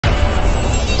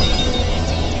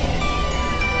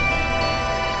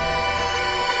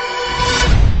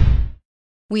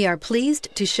We are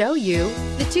pleased to show you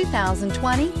the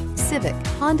 2020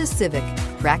 Honda Civic.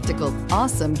 Practical,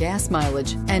 awesome gas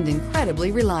mileage, and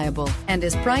incredibly reliable, and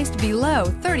is priced below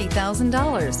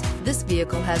 $30,000. This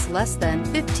vehicle has less than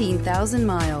 15,000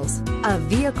 miles. A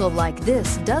vehicle like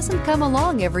this doesn't come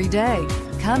along every day.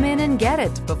 Come in and get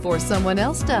it before someone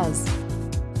else does.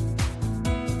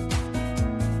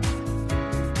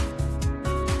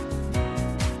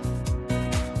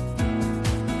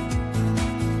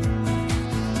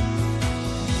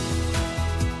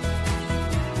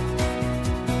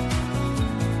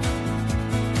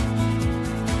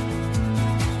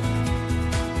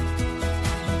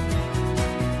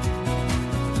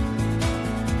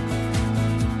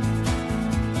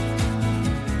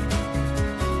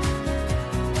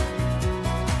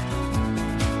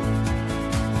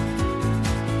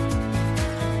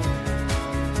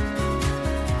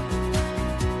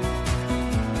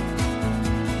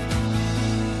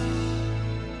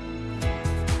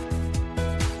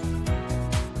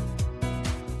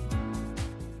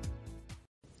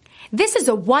 This is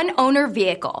a one-owner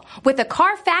vehicle with a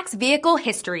Carfax Vehicle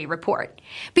History Report.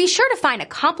 Be sure to find a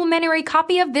complimentary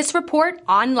copy of this report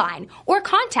online or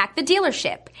contact the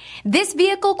dealership. This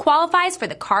vehicle qualifies for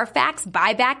the Carfax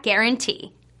Buyback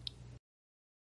Guarantee.